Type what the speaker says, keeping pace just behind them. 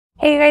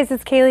Hey you guys,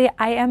 it's Cayley.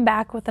 I am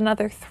back with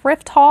another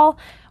thrift haul.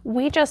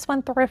 We just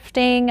went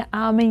thrifting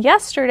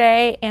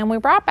yesterday and we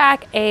brought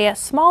back a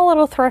small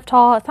little thrift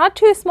haul. It's not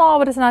too small,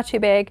 but it's not too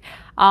big,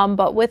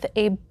 but with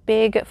a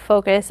big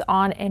focus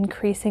on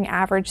increasing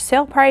average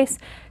sale price,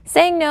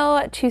 saying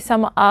no to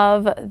some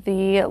of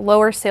the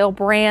lower sale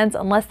brands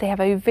unless they have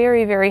a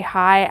very, very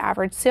high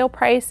average sale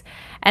price,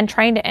 and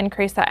trying to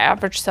increase that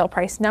average sale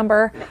price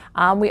number.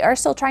 We are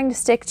still trying to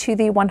stick to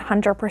the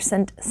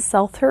 100%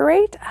 sell-through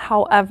rate.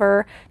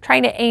 However,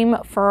 trying to aim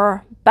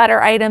for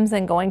better items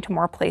and going to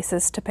more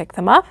places to pick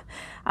them up.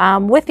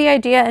 With the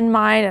idea in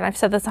mind, and I've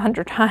said this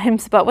 100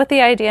 times, but with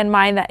the idea in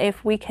mind that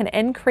if we can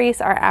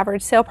increase our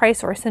average sale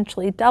price or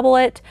essentially double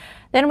it,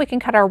 then we can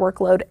cut our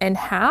workload in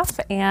half.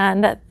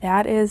 And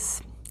that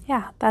is,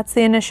 yeah, that's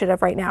the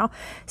initiative right now.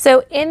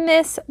 So in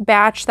this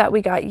batch that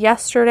we got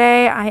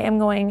yesterday, I am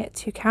going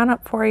to count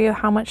up for you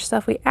how much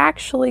stuff we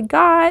actually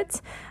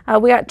got.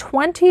 We got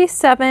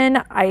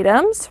 27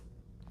 items,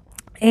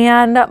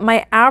 and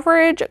my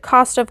average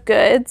cost of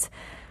goods,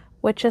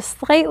 which is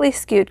slightly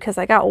skewed because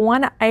I got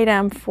one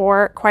item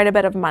for quite a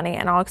bit of money,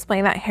 and I'll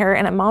explain that here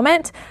in a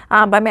moment.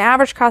 But my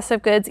average cost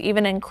of goods,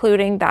 even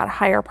including that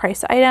higher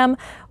price item,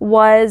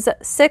 was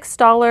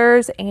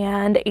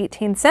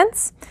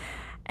 $6.18.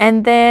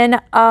 And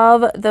then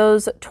of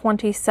those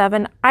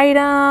 27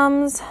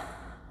 items,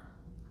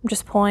 I'm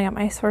just pulling up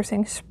my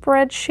sourcing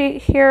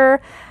spreadsheet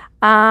here.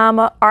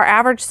 Our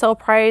average sale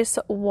price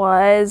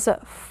was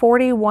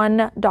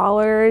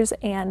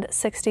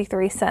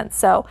 $41.63.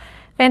 So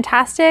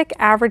fantastic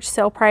average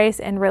sale price,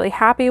 and really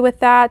happy with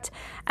that.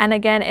 And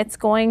again, it's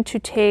going to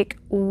take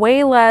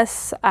way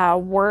less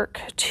work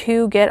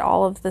to get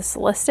all of this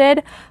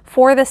listed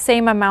for the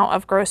same amount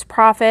of gross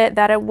profit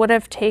that it would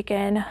have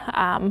taken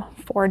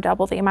for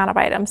double the amount of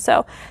items.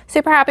 So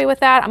super happy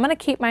with that. I'm going to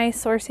keep my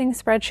sourcing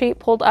spreadsheet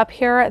pulled up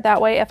here. That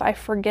way, if I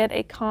forget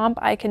a comp,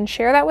 I can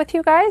share that with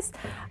you guys.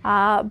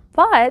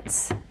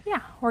 But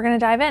yeah, we're going to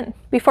dive in.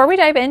 Before we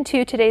dive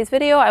into today's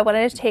video, I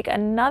wanted to take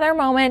another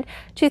moment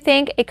to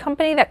thank a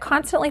company that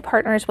constantly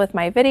partners with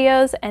my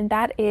videos, and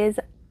that is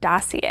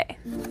Dossier.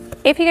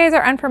 If you guys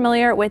are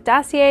unfamiliar with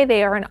Dossier,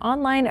 they are an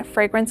online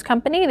fragrance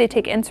company. They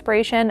take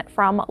inspiration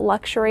from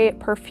luxury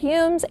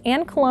perfumes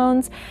and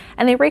colognes,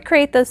 and they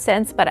recreate those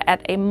scents, but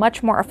at a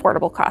much more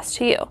affordable cost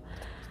to you.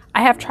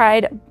 I have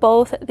tried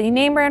both the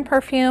name brand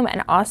perfume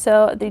and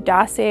also the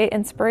Dossier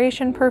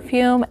inspiration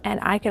perfume, and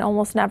I can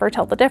almost never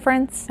tell the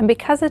difference. And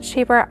because it's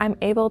cheaper, I'm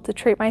able to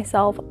treat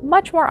myself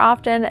much more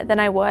often than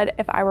I would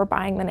if I were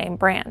buying the name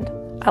brand.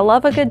 I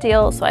love a good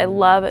deal, so I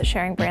love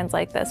sharing brands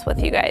like this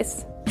with you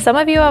guys. Some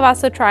of you have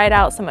also tried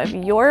out some of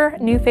your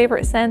new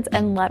favorite scents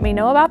and let me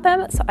know about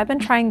them, so I've been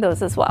trying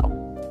those as well.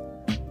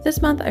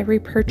 This month I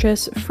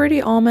repurchased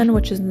Fruity Almond,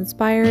 which is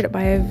inspired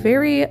by a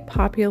very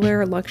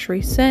popular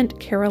luxury scent,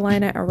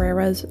 Carolina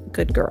Herrera's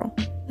Good Girl.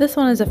 This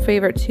one is a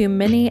favorite to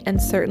many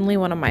and certainly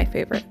one of my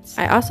favorites.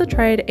 I also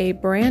tried a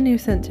brand new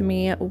scent to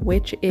me,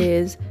 which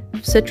is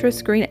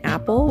Citrus Green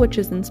Apple, which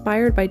is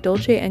inspired by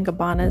Dolce &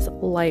 Gabbana's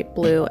Light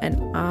Blue,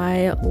 and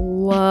I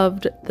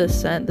loved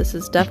this scent. This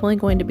is definitely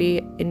going to be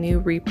a new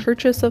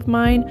repurchase of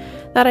mine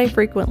that I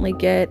frequently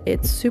get.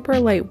 It's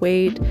super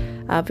lightweight,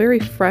 very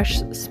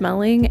fresh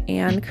smelling,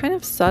 and kind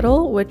of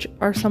subtle, which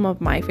are some of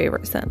my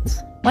favorite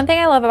scents. One thing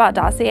I love about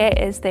Dossier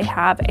is they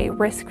have a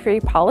risk-free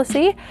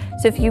policy.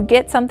 So if you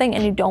get something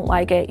and you don't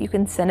like it, you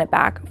can send it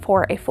back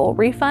for a full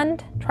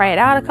refund. Try it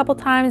out a couple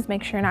times,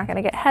 make sure you're not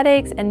gonna get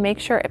headaches, and make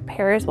sure it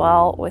pairs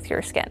well with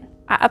your skin.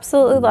 I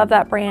absolutely love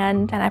that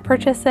brand, and I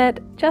purchase it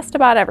just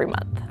about every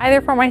month,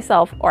 either for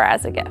myself or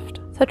as a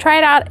gift. So try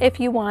it out if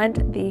you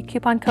want. The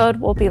coupon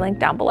code will be linked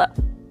down below.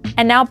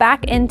 And now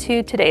back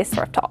into today's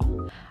thrift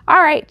haul.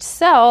 All right,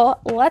 so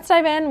let's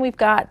dive in. We've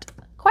got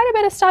quite a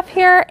bit of stuff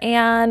here,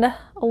 and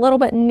a little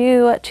bit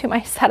new to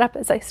my setup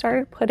as I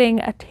started putting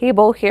a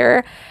table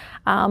here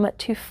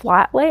to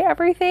flat lay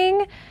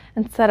everything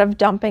instead of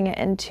dumping it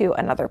into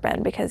another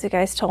bin, because you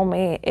guys told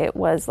me it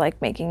was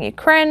like making you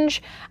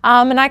cringe.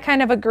 And I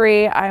kind of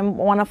agree. I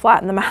want to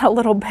flatten them out a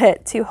little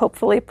bit to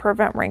hopefully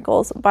prevent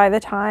wrinkles by the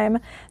time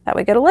that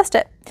we go to list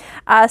it.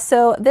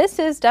 So this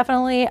is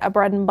definitely a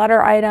bread and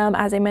butter item.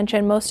 As I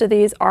mentioned, most of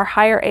these are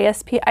higher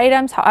ASP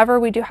items. However,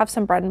 we do have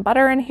some bread and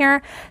butter in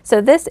here.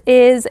 So this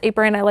is a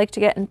brand I like to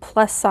get in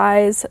plus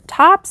size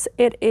tops.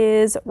 It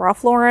is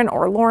Ralph Lauren,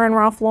 or Lauren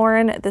Ralph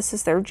Lauren. This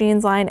is their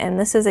jeans line, and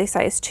this is a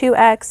size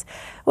 2X,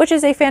 which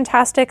is a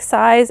fantastic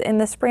size in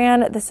this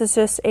brand. This is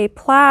just a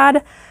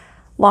plaid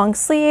long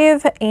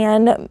sleeve,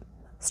 and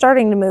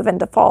starting to move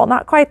into fall.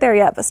 Not quite there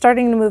yet, but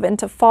starting to move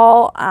into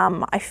fall.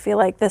 I feel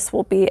like this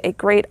will be a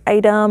great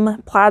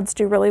item. Plaids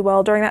do really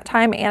well during that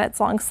time, and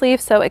it's long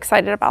sleeve, so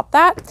excited about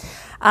that.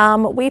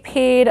 We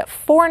paid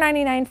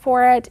 $4.99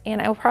 for it,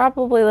 and I will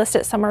probably list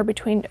it somewhere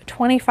between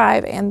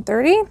 $25 and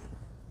 $30.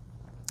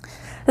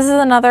 This is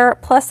another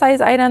plus size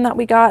item that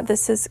we got.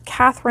 This is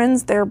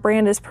Catherine's. Their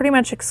brand is pretty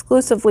much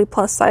exclusively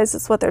plus size.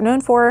 It's what they're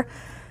known for.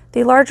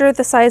 The larger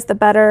the size, the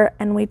better,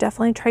 and we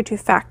definitely tried to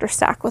factor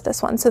stack with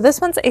this one. So this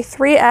one's a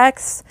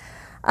 3X.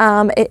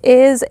 It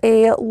is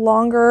a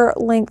longer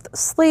length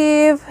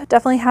sleeve,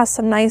 definitely has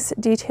some nice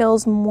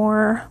details,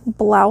 more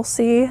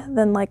blousey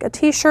than like a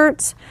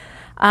t-shirt.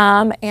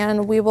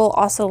 And we will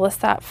also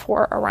list that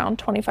for around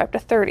 25 to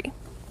 30.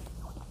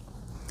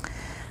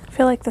 I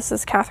feel like this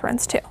is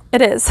Catherine's too.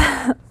 It is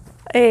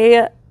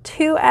a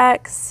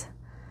 2X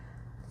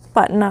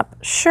button-up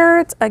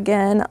shirt,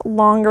 again,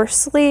 longer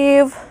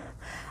sleeve.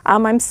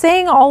 I'm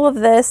saying all of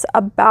this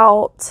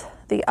about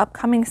the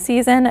upcoming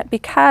season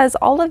because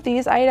all of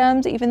these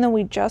items, even though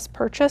we just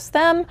purchased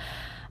them,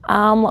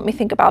 let me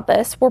think about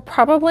this, we're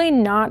probably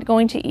not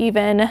going to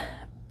even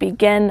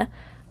begin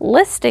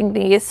listing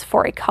these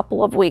for a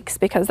couple of weeks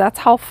because that's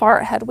how far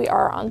ahead we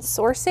are on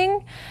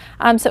sourcing.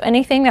 So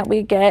anything that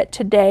we get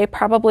today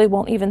probably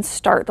won't even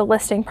start the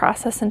listing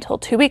process until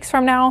 2 weeks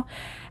from now.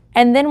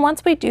 And then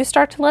once we do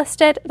start to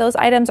list it, those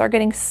items are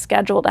getting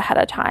scheduled ahead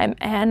of time.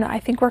 And I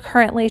think we're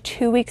currently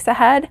 2 weeks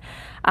ahead.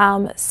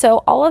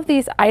 So all of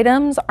these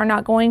items are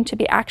not going to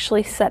be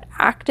actually set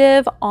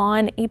active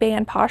on eBay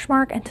and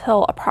Poshmark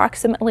until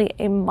approximately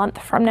a month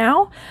from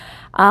now,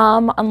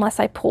 unless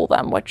I pull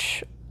them,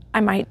 which I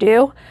might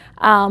do.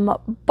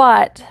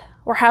 But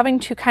we're having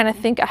to kind of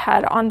think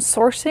ahead on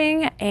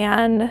sourcing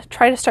and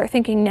try to start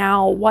thinking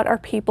now, what are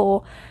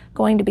people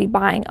going to be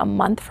buying a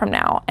month from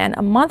now? And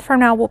a month from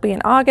now will be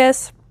in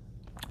August.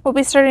 We'll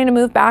be starting to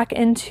move back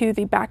into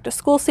the back to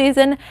school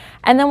season,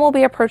 and then we'll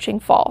be approaching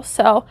fall.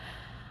 So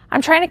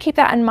I'm trying to keep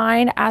that in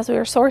mind as we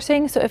are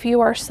sourcing. So if you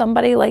are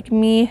somebody like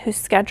me who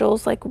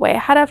schedules like way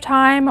ahead of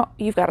time,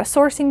 you've got a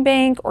sourcing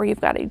bank or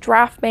you've got a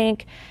draft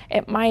bank,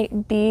 it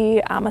might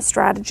be a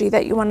strategy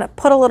that you want to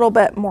put a little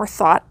bit more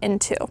thought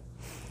into.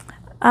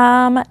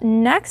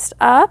 Next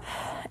up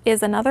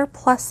is another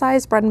plus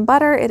size bread and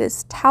butter. It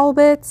is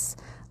Talbot's.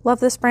 Love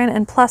this brand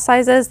in plus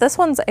sizes. This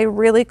one's a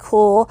really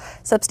cool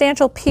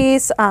substantial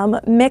piece,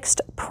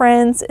 mixed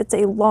prints. It's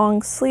a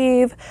long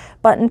sleeve,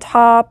 button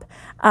top,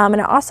 and it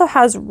also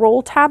has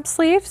roll tab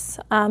sleeves.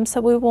 So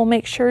we will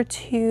make sure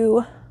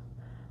to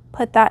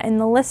put that in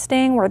the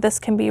listing where this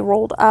can be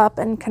rolled up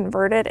and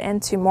converted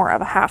into more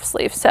of a half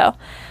sleeve. So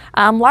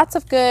lots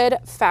of good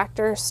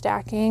factor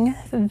stacking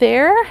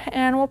there.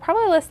 And we'll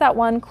probably list that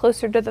one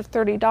closer to the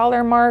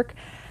 $30 mark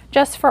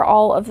just for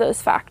all of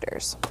those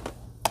factors.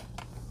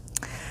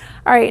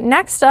 All right,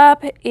 next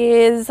up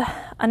is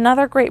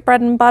another great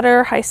bread and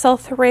butter, high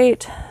sell-through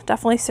rate.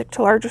 Definitely stick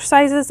to larger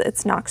sizes.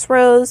 It's Knox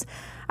Rose.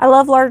 I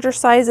love larger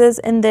sizes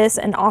in this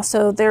and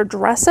also their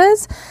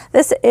dresses.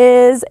 This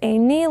is a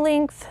knee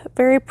length,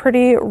 very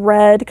pretty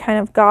red kind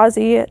of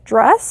gauzy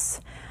dress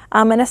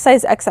in a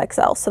size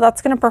XXL. So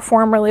that's gonna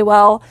perform really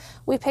well.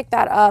 We picked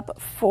that up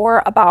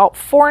for about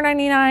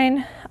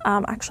 $4.99,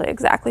 actually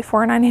exactly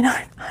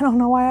 $4.99. I don't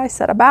know why I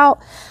said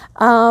about.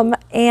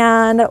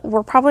 And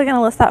we're probably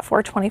gonna list that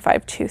for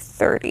 $25 to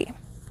 $30. All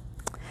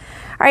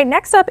right,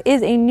 next up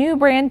is a new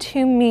brand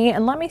to me,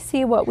 and let me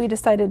see what we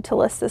decided to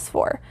list this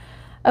for.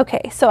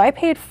 Okay, so I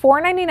paid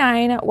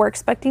 $4.99. We're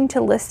expecting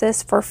to list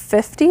this for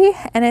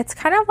 $50, and it's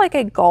kind of like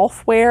a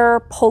golf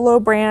wear polo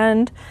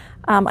brand.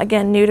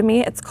 Again, new to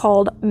me, it's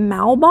called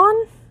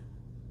Malone.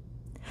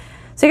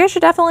 So you guys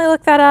should definitely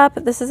look that up.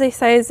 This is a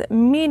size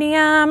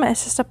medium.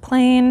 It's just a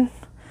plain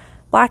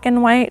black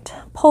and white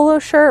polo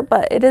shirt,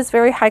 but it is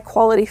very high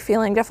quality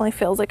feeling. Definitely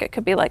feels like it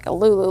could be like a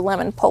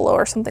Lululemon polo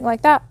or something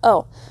like that.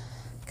 Oh,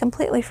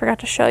 completely forgot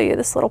to show you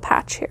this little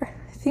patch here.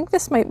 I think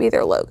this might be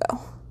their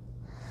logo.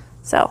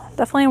 So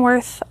definitely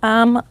worth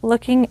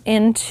looking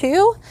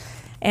into,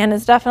 and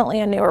is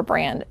definitely a newer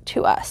brand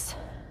to us.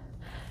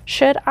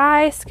 Should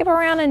I skip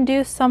around and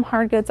do some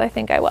hard goods? I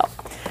think I will,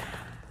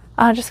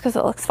 just because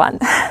it looks fun.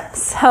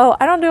 So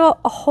I don't do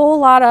a whole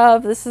lot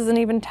of, this isn't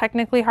even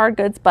technically hard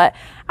goods, but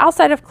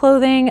outside of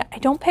clothing, I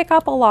don't pick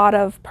up a lot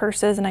of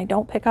purses and I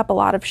don't pick up a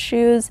lot of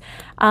shoes.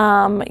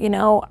 You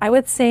know, I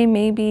would say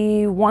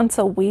maybe once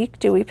a week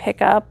do we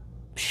pick up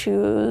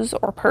shoes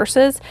or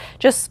purses,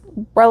 just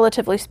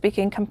relatively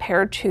speaking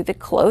compared to the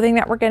clothing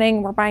that we're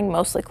getting. We're buying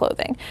mostly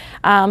clothing.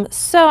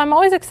 So I'm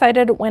always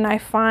excited when I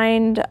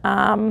find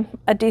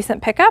a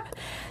decent pickup.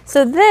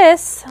 So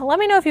this, let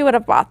me know if you would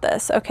have bought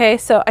this. Okay,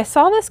 so I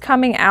saw this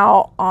coming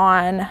out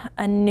on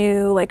a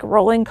new like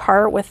rolling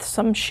cart with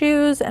some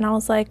shoes, and I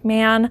was like,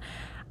 man,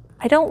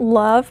 I don't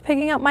love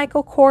picking up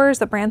Michael Kors.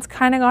 The brand's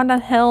kind of gone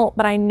downhill,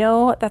 but I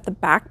know that the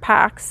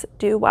backpacks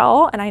do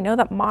well, and I know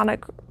that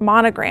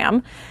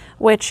Monogram,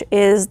 which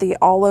is the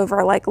all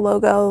over like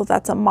logo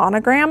that's a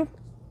monogram,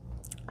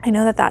 I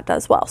know that that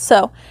does well.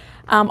 So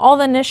all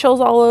the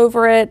initials all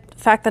over it, the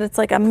fact that it's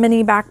like a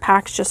mini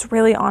backpack's just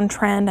really on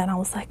trend, and I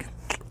was like,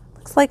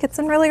 looks like it's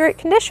in really great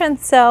condition.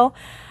 So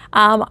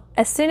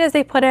as soon as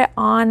they put it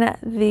on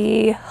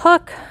the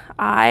hook,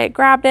 I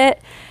grabbed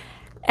it.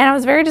 And I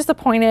was very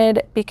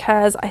disappointed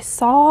because I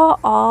saw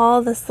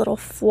all this little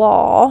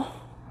flaw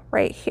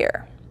right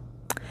here.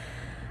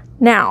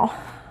 Now,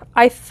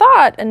 I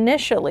thought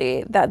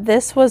initially that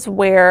this was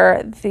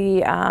where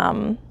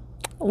the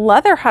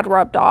leather had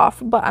rubbed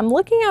off, but I'm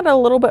looking at it a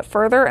little bit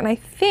further and I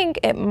think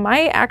it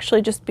might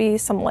actually just be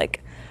some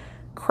like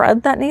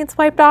crud that needs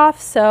wiped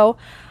off. So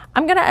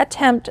I'm gonna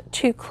attempt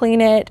to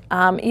clean it,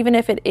 even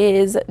if it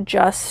is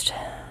just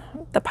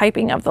the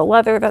piping of the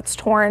leather that's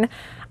torn.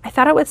 I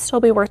thought it would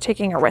still be worth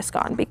taking a risk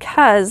on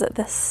because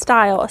this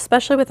style,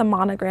 especially with a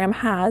monogram,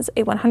 has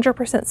a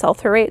 100%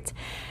 sell-through rate.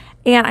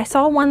 And I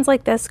saw ones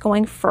like this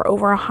going for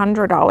over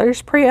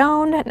 $100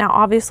 pre-owned. Now,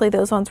 obviously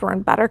those ones were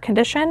in better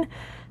condition.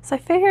 So I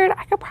figured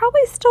I could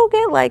probably still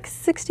get like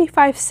 $65,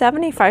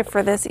 $75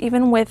 for this,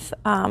 even with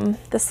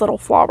this little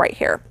flaw right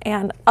here.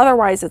 And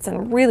otherwise it's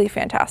in really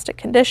fantastic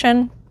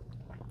condition.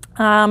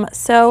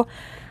 So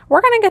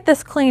we're gonna get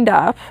this cleaned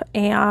up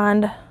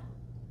and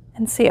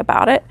see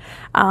about it.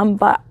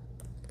 But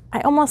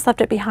I almost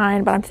left it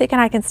behind, but I'm thinking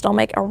I can still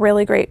make a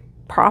really great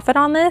profit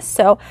on this.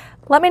 So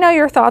let me know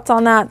your thoughts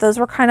on that. Those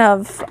were kind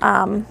of,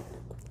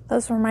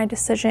 those were my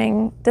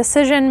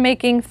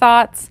decision-making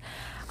thoughts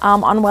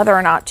on whether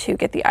or not to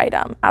get the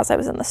item as I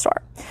was in the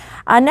store.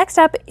 Next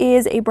up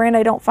is a brand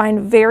I don't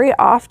find very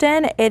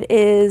often. It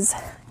is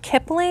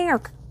Kipling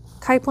or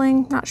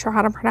Kipling, not sure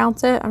how to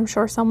pronounce it. I'm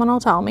sure someone will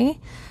tell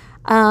me.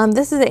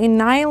 This is a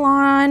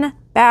nylon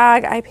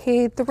bag. I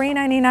paid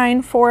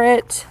 $3.99 for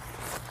it.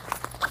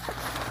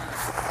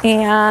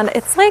 And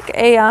it's like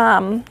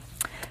a,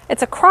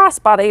 it's a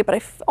crossbody, but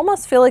I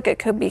almost feel like it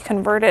could be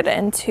converted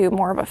into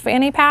more of a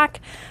fanny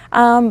pack.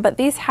 But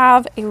these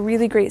have a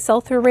really great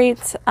sell-through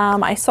rate.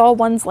 I saw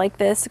ones like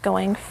this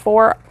going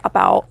for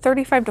about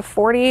 $35 to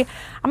 $40.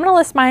 I'm gonna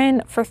list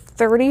mine for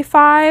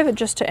 $35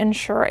 just to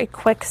ensure a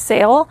quick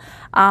sale.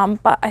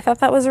 But I thought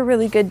that was a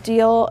really good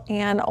deal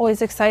and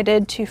always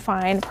excited to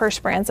find purse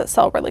brands that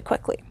sell really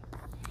quickly.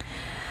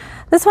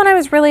 This one I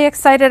was really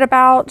excited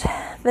about.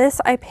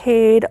 This I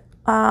paid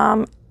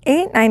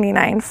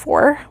 $8.99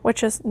 for,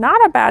 which is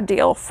not a bad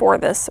deal for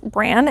this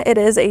brand. It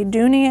is a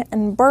Dooney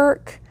and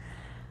Bourke.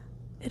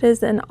 It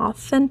is an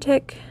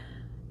authentic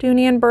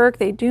Dooney and Bourke.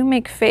 They do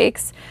make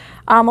fakes.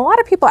 A lot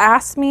of people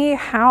ask me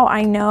how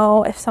I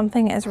know if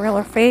something is real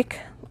or fake.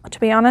 To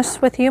be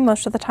honest with you,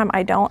 most of the time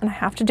I don't, and I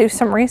have to do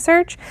some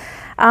research.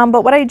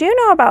 But what I do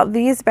know about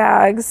these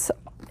bags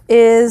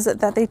is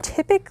that they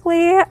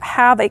typically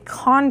have a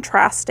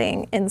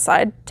contrasting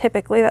inside.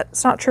 Typically,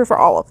 that's not true for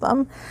all of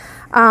them.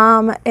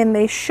 And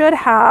they should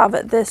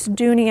have this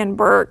Dooney and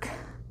Bourke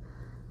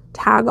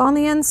tag on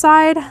the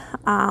inside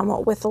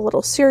with a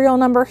little serial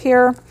number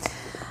here.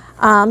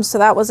 So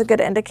that was a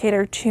good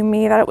indicator to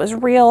me that it was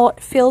real. It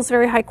feels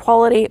very high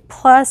quality.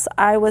 Plus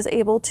I was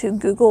able to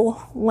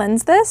Google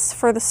lens this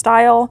for the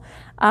style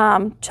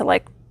to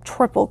like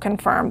triple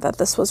confirm that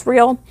this was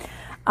real.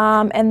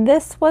 And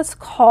this was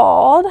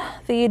called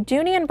the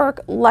Dooney and Bourke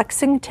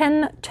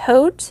Lexington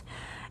Tote.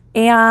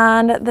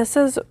 And this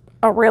is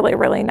a really,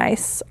 really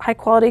nice high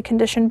quality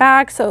condition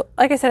bag. So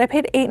like I said, I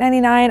paid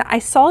 $8.99. I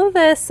saw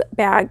this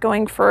bag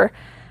going for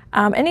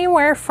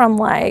anywhere from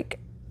like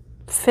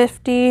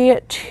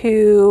 $50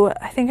 to,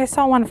 I think I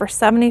saw one for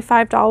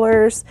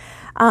 $75.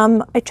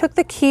 I took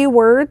the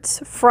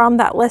keywords from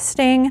that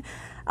listing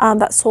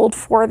that sold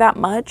for that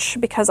much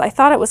because I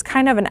thought it was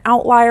kind of an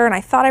outlier and I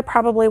thought I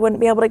probably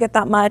wouldn't be able to get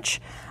that much.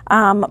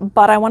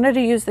 But I wanted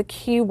to use the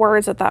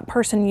keywords that that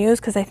person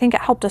used because I think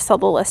it helped us sell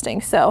the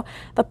listing. So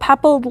the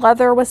peppled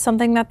leather was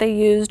something that they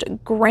used.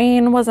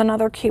 Grain was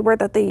another keyword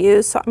that they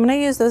used. So I'm going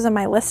to use those in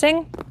my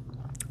listing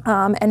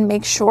and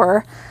make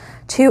sure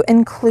to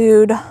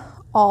include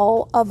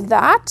all of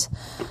that.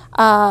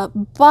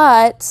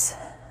 But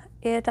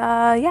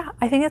yeah,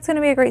 I think it's going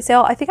to be a great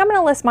sale. I think I'm going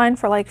to list mine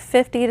for like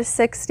 $50 to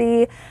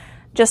 $60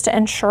 just to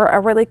ensure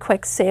a really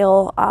quick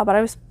sale. But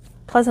I was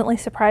pleasantly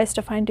surprised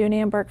to find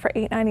Dooney and Bourke for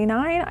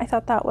 $8.99. I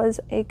thought that was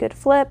a good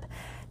flip.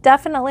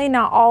 Definitely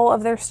not all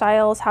of their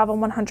styles have a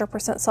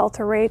 100%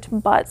 sell-through rate,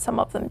 but some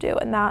of them do,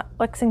 and that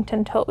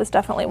Lexington tote was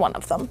definitely one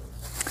of them.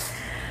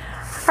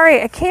 All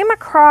right, I came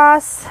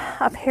across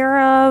a pair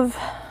of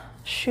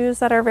shoes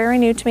that are very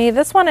new to me.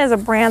 This one is a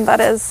brand that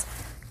is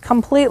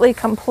completely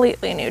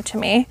new to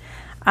me,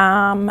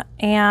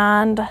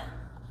 and I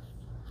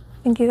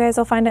think you guys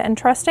will find it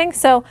interesting.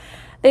 So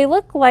they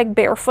look like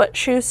barefoot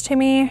shoes to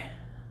me.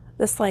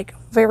 This like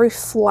very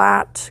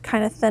flat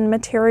kind of thin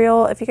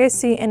material. If you guys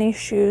see any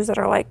shoes that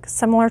are like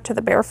similar to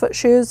the barefoot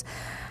shoes,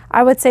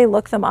 I would say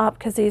look them up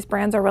because these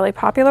brands are really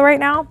popular right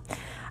now.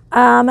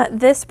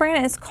 This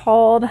brand is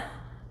called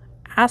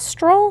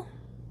Astral,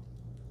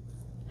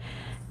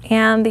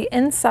 and the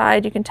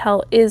inside you can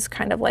tell is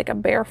kind of like a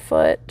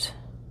barefoot.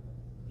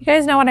 You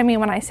guys know what I mean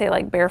when I say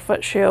like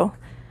barefoot shoe.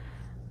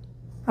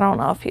 I don't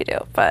know if you do,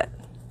 but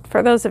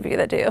for those of you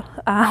that do,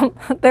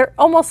 they're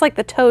almost like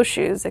the toe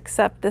shoes,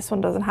 except this one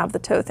doesn't have the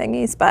toe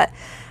thingies. But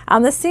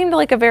this seemed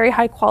like a very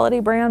high quality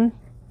brand,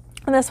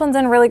 and this one's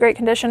in really great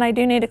condition. I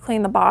do need to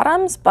clean the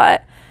bottoms,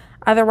 but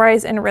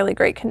otherwise in really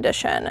great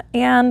condition.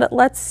 And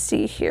let's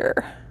see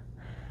here.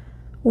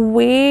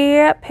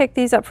 We picked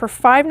these up for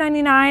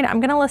 $5.99. I'm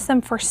gonna list them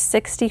for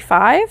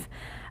 $65.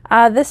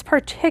 This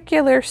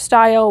particular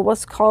style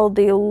was called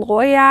the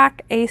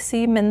Loyak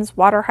AC men's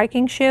water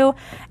hiking shoe,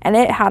 and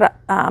it had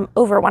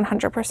over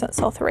 100%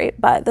 sell-through rate,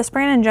 but this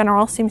brand in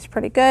general seems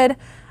pretty good.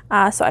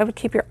 So I would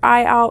keep your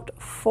eye out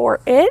for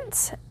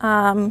it,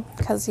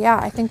 because yeah,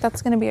 I think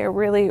that's going to be a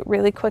really,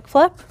 really quick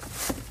flip.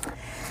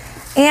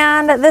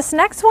 And this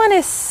next one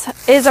is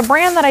a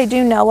brand that I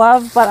do know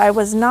of, but I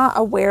was not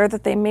aware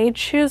that they made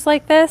shoes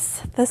like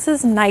this. This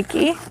is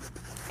Nike,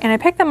 and I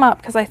picked them up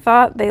because I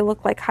thought they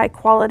looked like high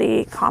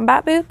quality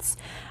combat boots,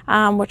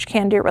 which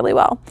can do really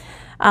well.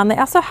 They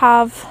also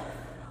have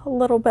a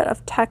little bit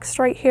of text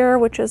right here,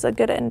 which is a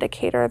good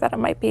indicator that it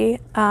might be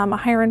a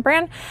higher end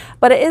brand,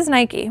 but it is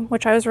Nike,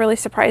 which I was really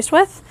surprised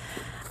with.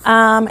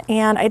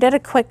 And I did a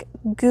quick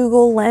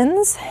Google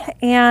lens,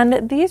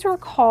 and these were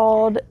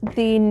called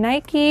the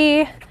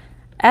Nike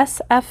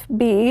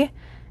SFB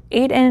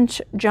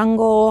 8-inch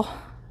jungle,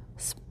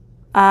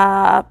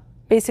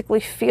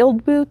 basically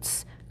field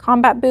boots,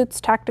 combat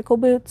boots, tactical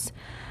boots.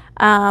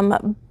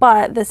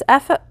 But this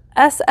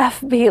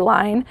SFB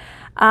line,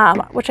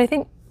 which I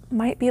think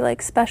might be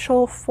like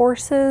special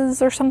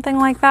forces or something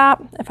like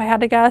that, if I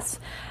had to guess,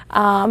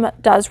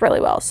 does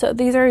really well. So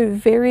these are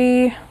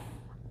very,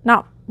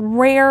 not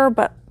rare,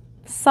 but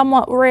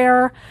somewhat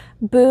rare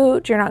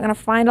boot. You're not going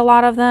to find a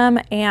lot of them.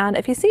 And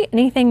if you see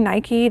anything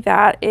Nike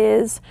that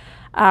is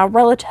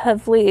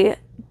relatively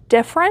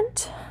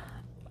different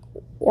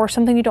or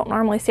something you don't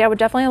normally see, I would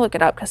definitely look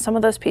it up, because some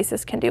of those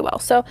pieces can do well.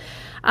 So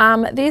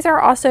these are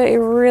also a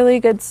really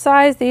good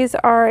size. These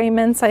are a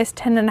men's size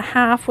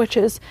 10.5, which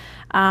is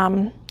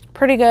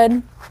pretty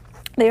good.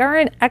 They are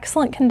in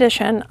excellent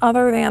condition,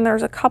 other than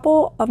there's a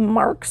couple of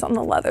marks on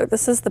the leather.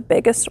 This is the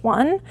biggest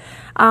one,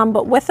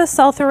 but with the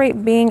sell-through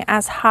rate being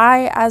as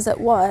high as it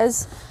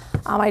was,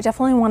 I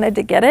definitely wanted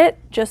to get it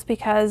just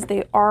because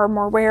they are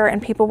more rare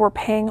and people were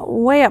paying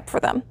way up for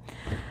them.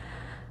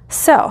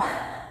 So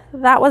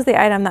that was the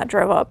item that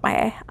drove up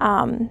my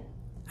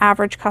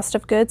average cost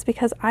of goods,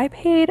 because I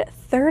paid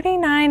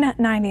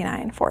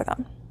 $39.99 for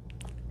them,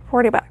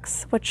 40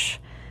 bucks, which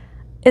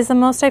is the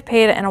most I've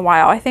paid in a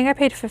while. I think I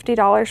paid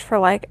 $50 for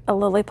like a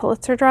Lily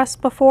Pulitzer dress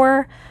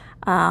before.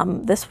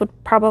 This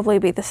would probably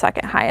be the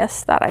second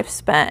highest that I've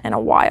spent in a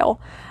while.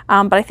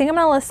 But I think I'm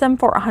gonna list them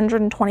for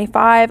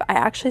 $125. I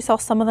actually saw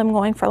some of them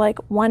going for like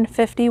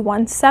 $150,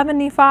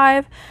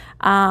 $175.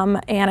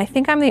 And I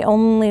think I'm the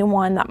only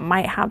one that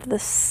might have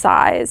this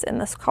size in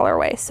this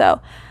colorway. So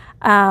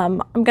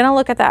I'm gonna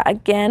look at that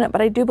again,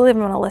 but I do believe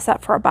I'm gonna list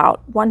that for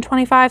about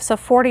 $125. So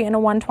 40 and a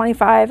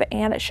 $125,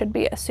 and it should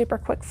be a super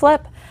quick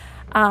flip.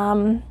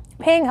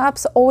 Paying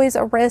up's always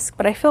a risk,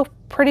 but I feel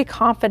pretty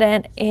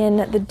confident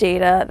in the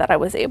data that I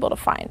was able to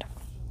find.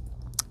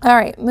 All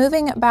right,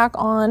 moving back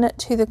on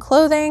to the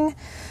clothing.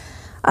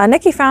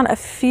 Nikki found a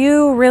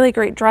few really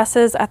great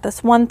dresses at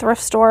this one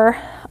thrift store.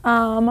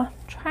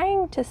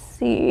 Trying to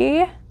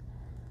see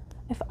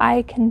if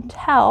I can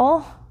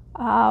tell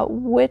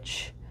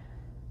which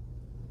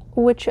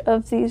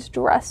of these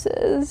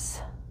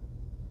dresses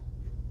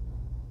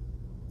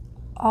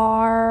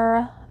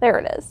are, there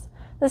it is.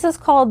 This is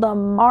called the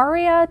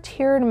Maria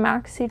Tiered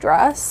Maxi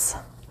Dress.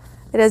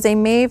 It is a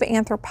Maeve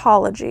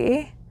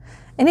Anthropologie.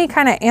 Any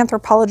kind of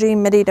Anthropologie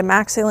midi to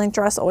maxi length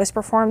dress always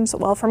performs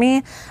well for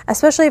me,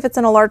 especially if it's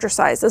in a larger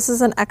size. This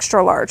is an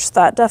extra large, so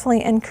that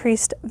definitely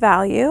increased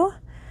value.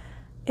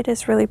 It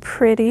is really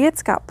pretty.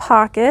 It's got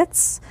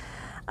pockets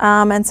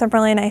and some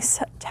really nice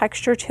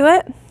texture to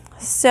it.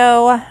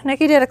 So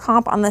Nikki did a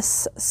comp on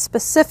this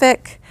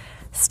specific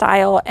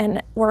style,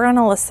 and we're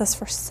gonna list this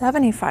for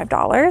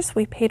 $75.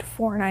 We paid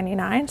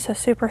 $4.99, so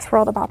super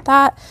thrilled about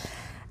that.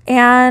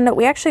 And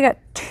we actually got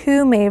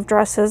two Maeve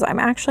dresses. I'm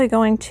actually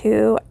going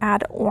to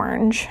add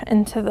orange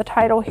into the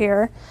title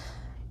here,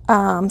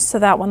 so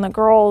that when the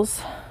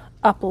girls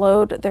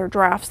upload their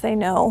drafts, they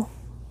know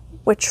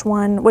which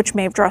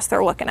Maeve dress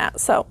they're looking at.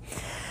 So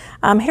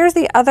here's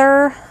the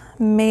other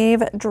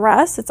Maeve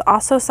dress. It's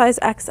also size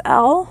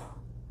XL,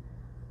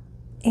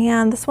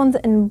 and this one's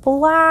in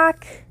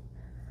black.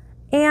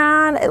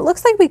 And it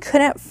looks like we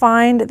couldn't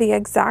find the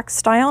exact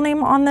style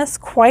name on this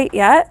quite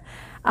yet,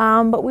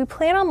 but we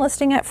plan on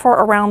listing it for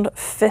around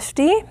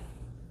 $50.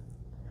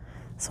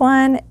 This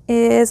one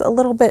is a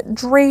little bit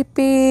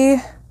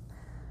drapey,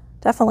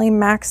 definitely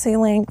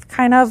maxi length,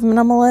 kind of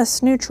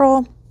minimalist,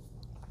 neutral.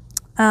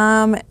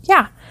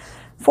 Yeah,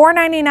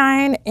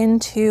 $4.99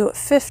 into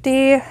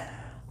 $50.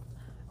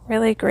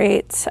 Really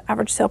great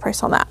average sale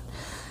price on that.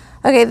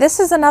 Okay,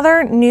 this is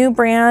another new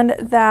brand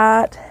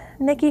that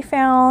Nikki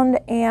found,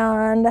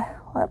 and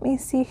let me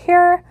see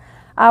here.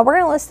 We're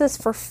gonna list this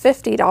for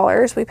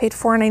 $50. We paid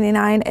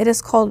 $4.99. It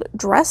is called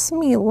Dress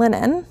Me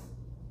Linen.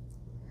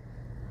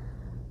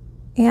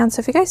 And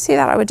so if you guys see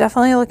that, I would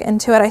definitely look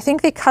into it. I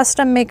think they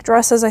custom make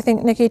dresses. I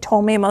think Nikki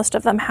told me most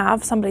of them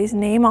have somebody's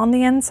name on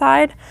the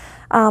inside.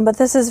 But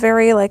this is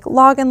very like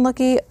login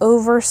looky,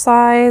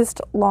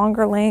 oversized,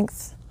 longer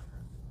length,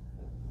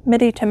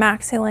 midi to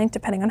maxi length,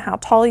 depending on how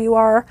tall you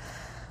are,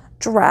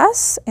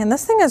 dress. And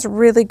this thing is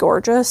really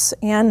gorgeous,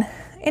 and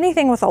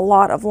anything with a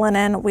lot of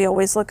linen we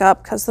always look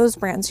up because those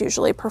brands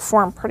usually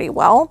perform pretty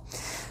well.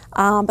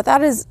 But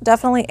that is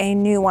definitely a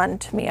new one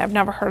to me. I've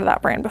never heard of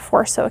that brand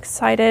before, so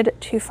excited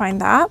to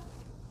find that.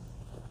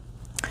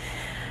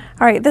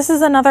 All right, this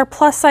is another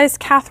plus size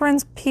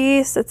Catherine's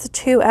piece. It's a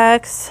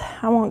 2X.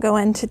 I won't go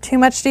into too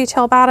much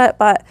detail about it,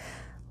 but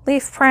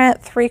leaf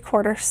print,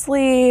 3/4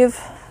 sleeve,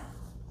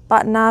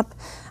 button up.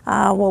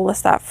 We'll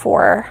list that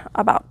for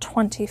about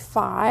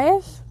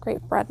 $25.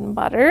 Great bread and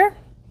butter.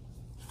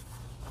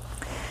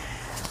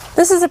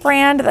 This is a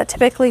brand that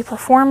typically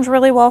performs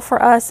really well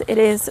for us. It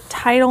is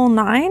Title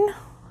 9,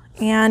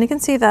 and you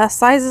can see the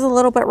size is a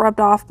little bit rubbed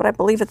off, but I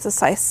believe it's a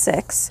size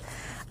 6.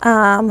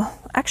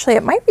 Actually,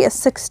 it might be a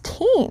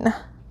 16.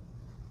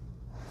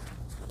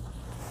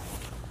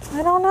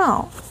 I don't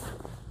know.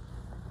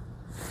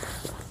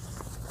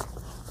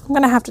 I'm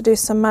gonna have to do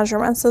some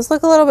measurements. Those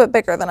look a little bit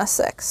bigger than a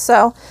 6.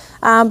 So,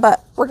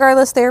 but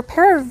regardless, they're a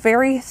pair of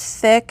very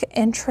thick,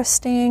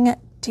 interesting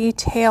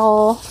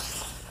detail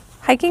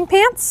hiking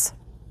pants.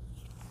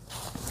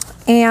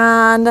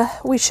 And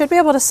we should be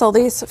able to sell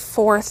these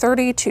for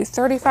 $30 to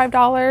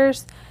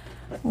 $35.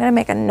 I'm gonna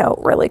make a note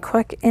really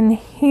quick in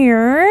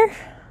here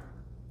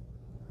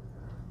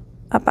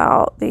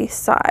about the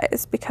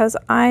size because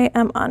I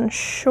am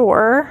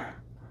unsure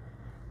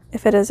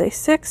if it is a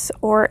 6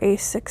 or a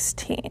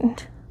 16.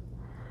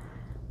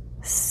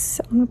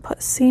 So I'm gonna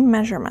put C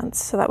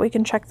measurements so that we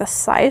can check the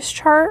size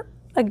chart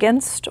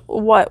against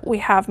what we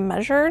have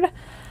measured,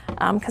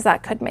 because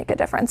that could make a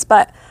difference.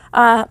 But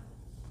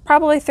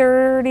probably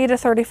 30 to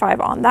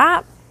 35 on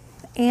that.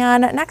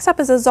 And next up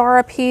is a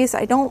Zara piece.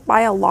 I don't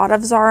buy a lot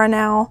of Zara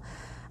now,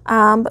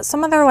 but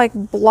some of their like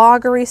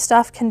bloggery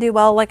stuff can do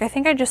well. Like I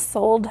think I just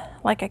sold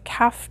like a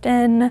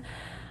caftan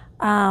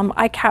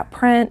iCat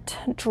print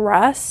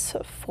dress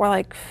for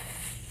like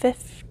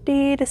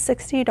 $50 to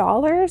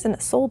 $60, and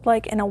it sold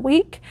like in a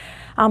week.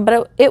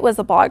 But it was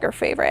a blogger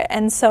favorite.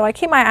 And so I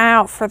keep my eye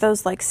out for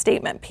those like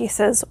statement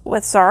pieces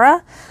with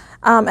Zara.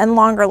 And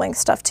longer length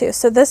stuff too.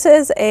 So this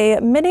is a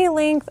midi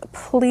length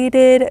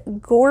pleated,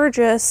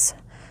 gorgeous,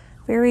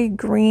 very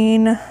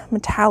green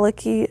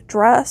metallic-y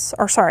dress,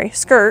 or sorry,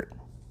 skirt.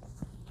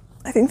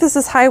 I think this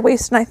is high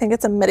waist and I think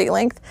it's a midi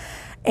length.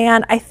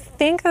 And I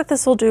think that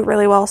this will do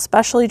really well,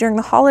 especially during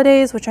the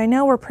holidays, which I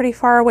know we're pretty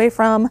far away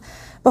from.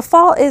 But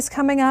fall is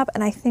coming up,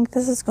 and I think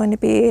this is going to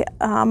be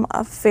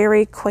a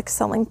very quick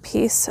selling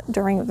piece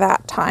during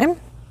that time.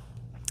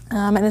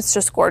 And it's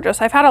just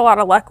gorgeous. I've had a lot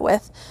of luck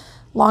with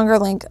longer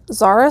length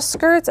Zara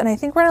skirts, and I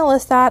think we're gonna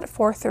list that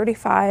for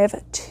 $35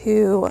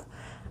 to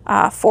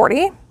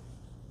 $40.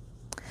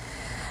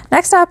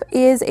 Next up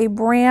is a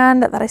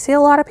brand that I see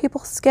a lot of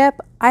people skip.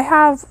 I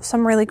have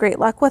some really great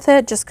luck with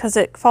it just because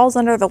it falls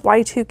under the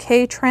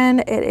Y2K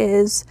trend. It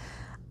is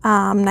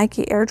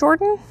Nike Air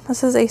Jordan.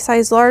 This is a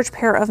size large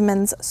pair of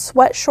men's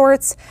sweat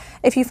shorts.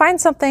 If you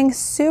find something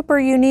super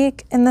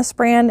unique in this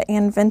brand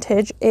and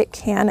vintage, it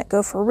can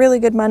go for really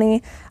good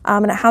money,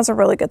 and it has a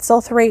really good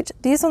sell-through rate.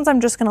 These ones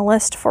I'm just going to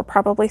list for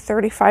probably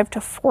 $35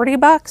 to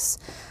 $40.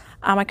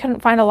 I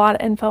couldn't find a lot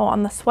of info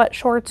on the sweat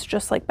shorts,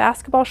 just like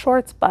basketball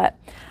shorts, but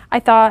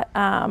I thought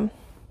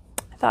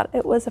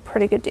it was a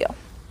pretty good deal.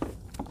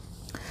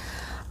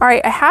 All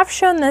right, I have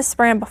shown this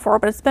brand before,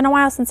 but it's been a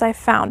while since I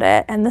found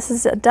it, and this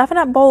is a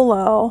definite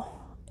BOLO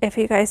if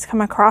you guys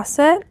come across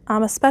it,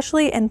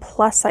 especially in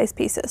plus size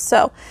pieces.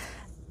 So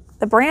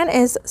the brand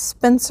is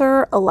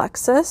Spencer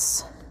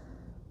Alexis,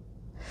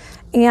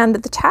 and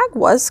the tag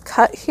was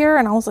cut here,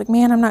 and I was like,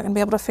 man, I'm not gonna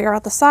be able to figure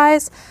out the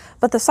size,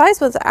 but the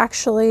size was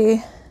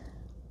actually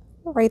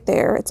right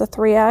there. It's a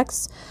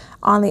 3X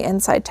on the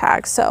inside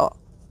tag, so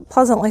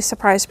pleasantly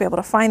surprised to be able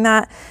to find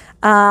that.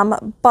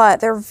 But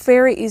they're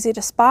very easy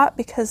to spot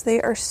because they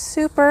are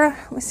super,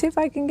 let me see if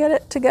I can get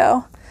it to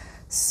go,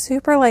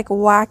 super like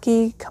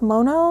wacky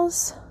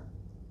kimonos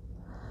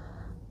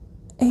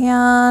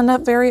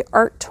and very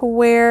art to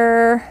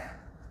wear,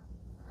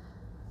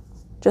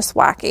 just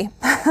wacky.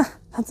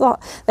 That's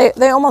all.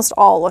 They almost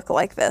all look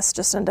like this,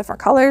 just in different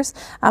colors.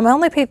 I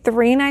only paid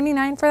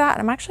 $3.99 for that,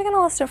 and I'm actually going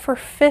to list it for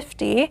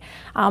 $50.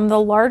 The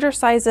larger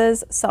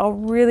sizes sell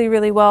really,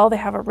 really well. They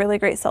have a really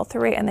great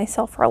sell-through rate, and they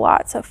sell for a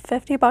lot. So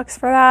 $50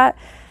 for that.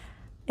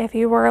 If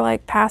you were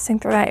like passing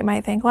through that, you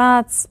might think, well,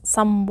 it's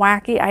some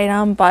wacky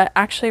item, but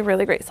actually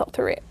really great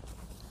sell-through rate.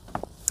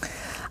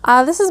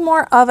 This is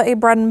more of a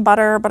bread and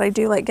butter, but I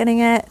do like getting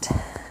it.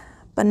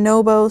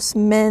 Bonobos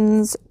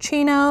men's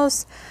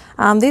chinos.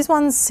 These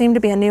ones seem to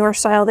be a newer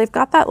style. They've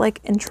got that like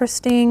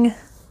interesting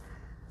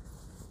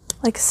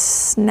like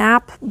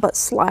snap but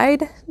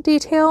slide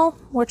detail,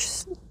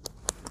 which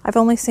I've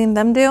only seen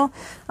them do.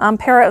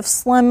 Pair of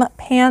slim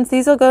pants.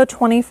 These will go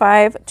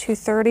 $25 to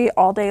 $30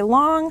 all day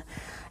long,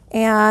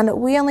 and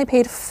we only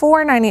paid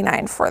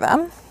 $4.99 for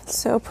them.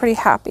 So pretty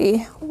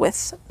happy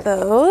with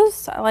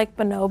those. I like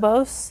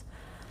bonobos.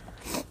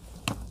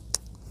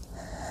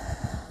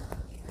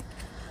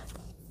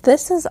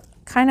 This is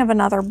kind of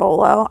another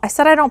BOLO. I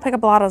said I don't pick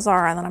up a lot of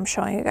Zara, and then I'm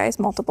showing you guys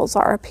multiple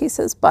Zara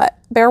pieces, but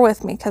bear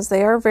with me because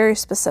they are very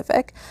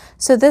specific.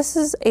 So this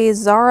is a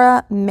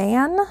Zara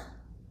Man,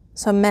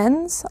 so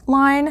men's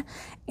line,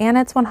 and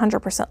it's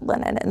 100%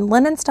 linen, and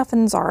linen stuff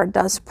in Zara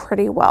does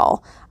pretty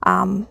well.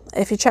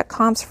 If you check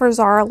comps for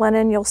Zara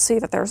linen, you'll see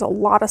that there's a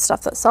lot of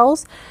stuff that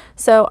sells.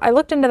 So I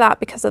looked into that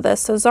because of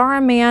this. So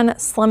Zara Man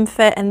Slim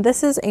Fit, and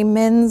this is a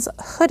men's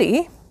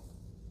hoodie.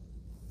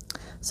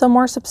 So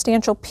more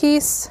substantial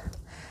piece.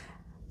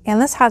 And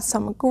this had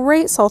some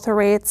great sell-through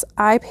rates.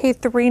 I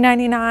paid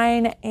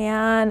 $3.99,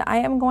 and I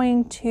am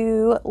going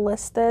to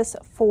list this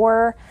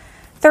for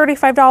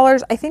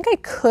 $35. I think I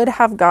could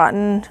have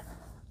gotten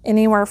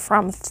anywhere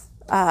from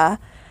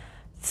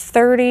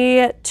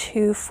 30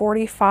 to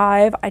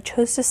 45. I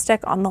chose to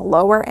stick on the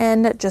lower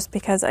end just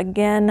because,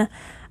 again,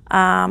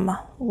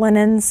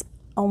 linen's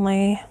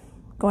only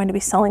going to be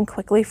selling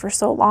quickly for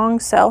so long.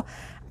 So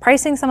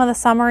pricing some of the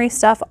summery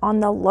stuff on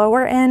the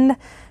lower end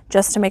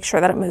just to make sure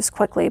that it moves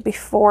quickly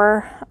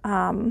before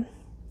fall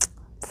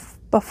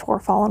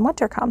and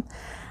winter come.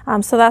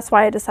 So that's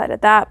why I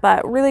decided that,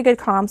 but really good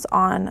comps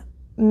on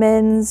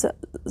men's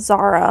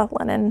Zara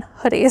linen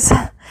hoodies.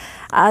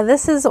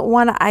 This is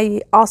one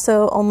I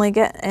also only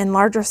get in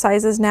larger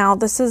sizes now.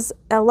 This is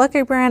a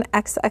Lucky Brand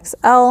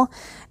XXL.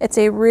 It's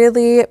a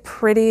really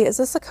pretty, is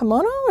this a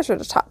kimono or is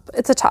it a top?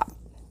 It's a top.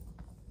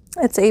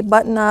 It's a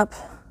button up,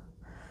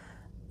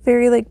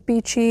 very like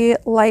beachy,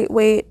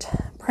 lightweight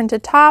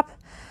printed top.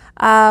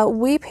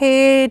 We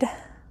paid,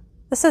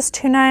 this is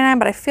 $2.99,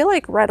 but I feel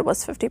like red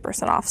was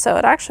 50% off, so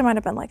it actually might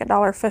have been like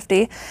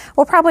 $1.50.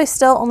 We'll probably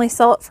still only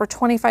sell it for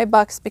 25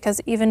 bucks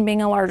because even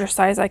being a larger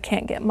size, I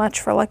can't get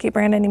much for Lucky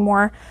Brand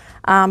anymore,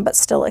 but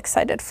still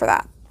excited for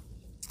that.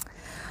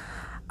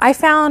 I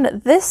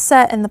found this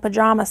set in the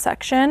pajama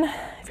section.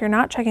 If you're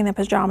not checking the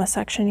pajama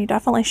section, you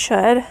definitely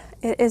should.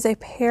 It is a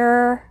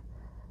pair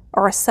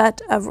or a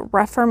set of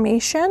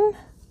Reformation,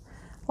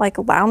 like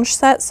lounge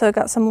set. So it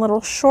got some little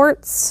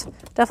shorts,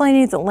 definitely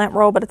needs a lint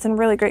roll, but it's in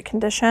really great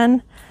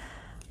condition.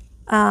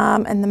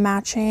 And the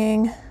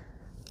matching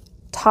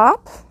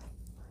top.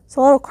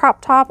 So a little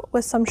crop top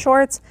with some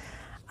shorts.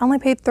 I only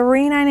paid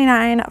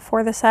 $3.99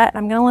 for the set, and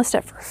I'm gonna list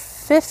it for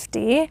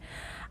 $50.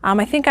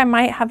 I think I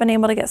might have been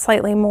able to get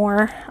slightly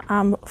more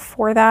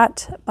for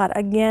that, but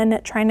again,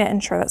 trying to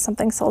ensure that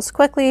something sells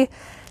quickly.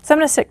 So I'm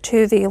gonna stick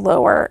to the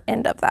lower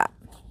end of that.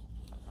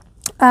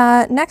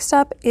 Next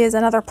up is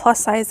another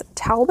plus size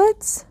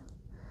Talbots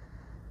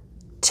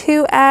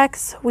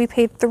 2X. We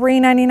paid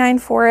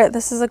 $3.99 for it.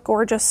 This is a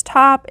gorgeous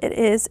top. It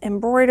is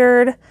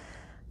embroidered,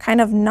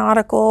 kind of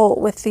nautical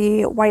with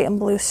the white and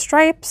blue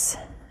stripes,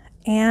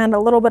 and a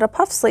little bit of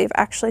puff sleeve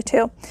actually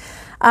too.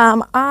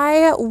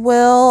 I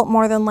will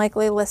more than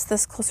likely list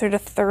this closer to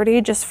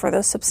 30 just for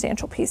those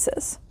substantial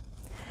pieces.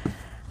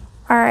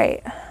 All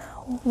right,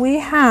 we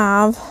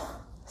have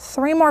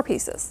 3 more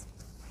pieces.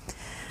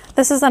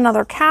 This is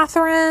another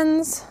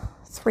Catherine's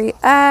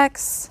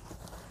 3X,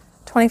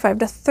 25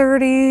 to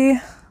 30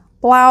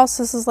 blouse.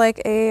 This is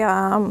like a,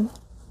 I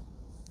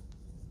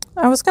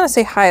was gonna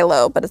say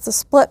high-low, but it's a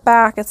split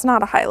back. It's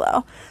not a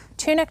high-low.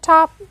 Tunic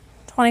top,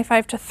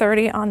 25 to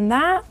 30 on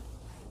that.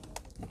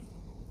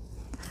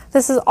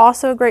 This is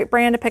also a great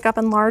brand to pick up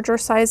in larger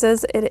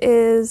sizes. It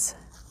is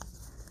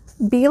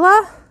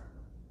BOLO.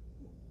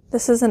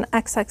 This is an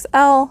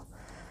XXL,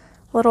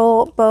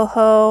 little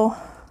boho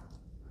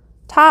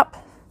top.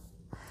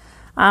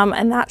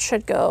 And that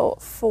should go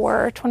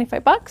for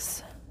 25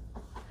 bucks.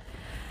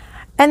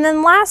 And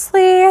then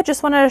lastly, I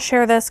just wanted to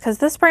share this because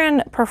this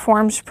brand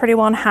performs pretty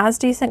well and has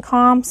decent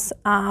comps,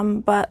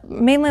 but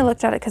mainly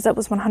looked at it because it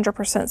was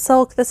 100%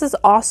 silk. This is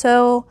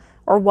also,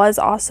 or was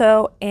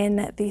also,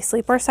 in the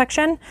sleepwear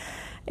section.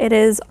 It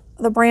is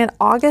the brand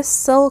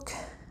August Silk,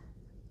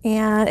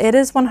 and it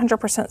is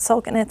 100%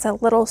 silk, and it's a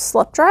little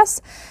slip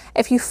dress.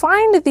 If you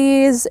find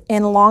these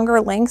in longer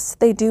lengths,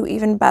 they do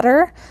even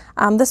better.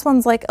 This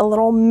one's like a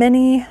little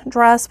mini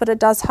dress, but it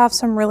does have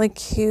some really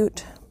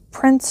cute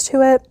prints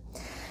to it.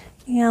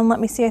 And let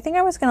me see, I think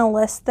I was gonna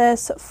list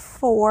this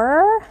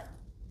for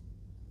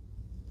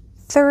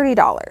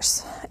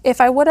 $30. If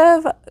I would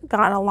have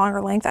gotten a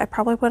longer length, I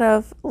probably would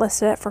have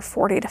listed it for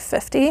 40 to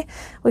 50.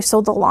 We've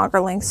sold the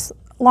longer length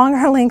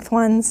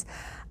ones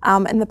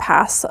in the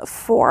past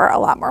for a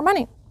lot more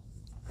money.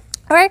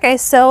 All right,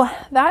 guys, so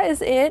that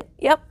is it.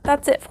 Yep,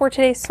 that's it for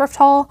today's thrift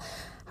haul.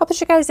 Hope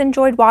that you guys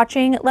enjoyed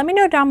watching. Let me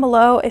know down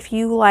below if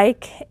you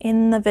like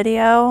in the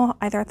video,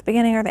 either at the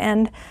beginning or the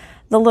end,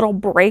 the little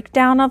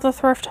breakdown of the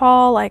thrift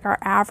haul, like our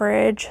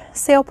average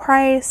sale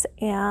price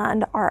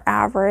and our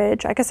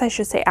average, I guess I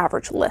should say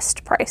average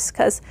list price,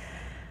 because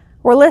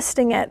we're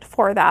listing it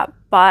for that,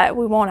 but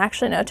we won't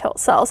actually know till it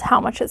sells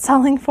how much it's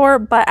selling for,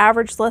 but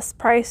average list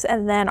price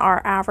and then our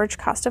average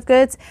cost of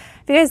goods.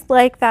 If you guys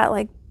like that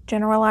like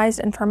generalized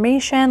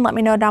information, let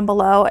me know down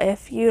below.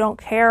 If you don't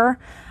care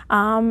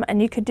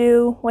and you could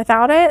do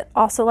without it,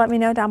 also let me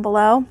know down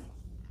below.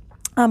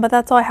 But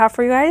that's all I have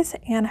for you guys,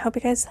 and I hope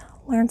you guys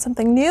learned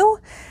something new.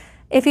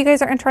 If you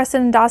guys are interested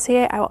in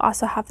Dossier, I will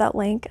also have that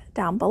link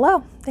down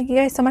below. Thank you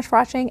guys so much for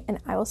watching, and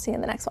I will see you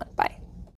in the next one. Bye.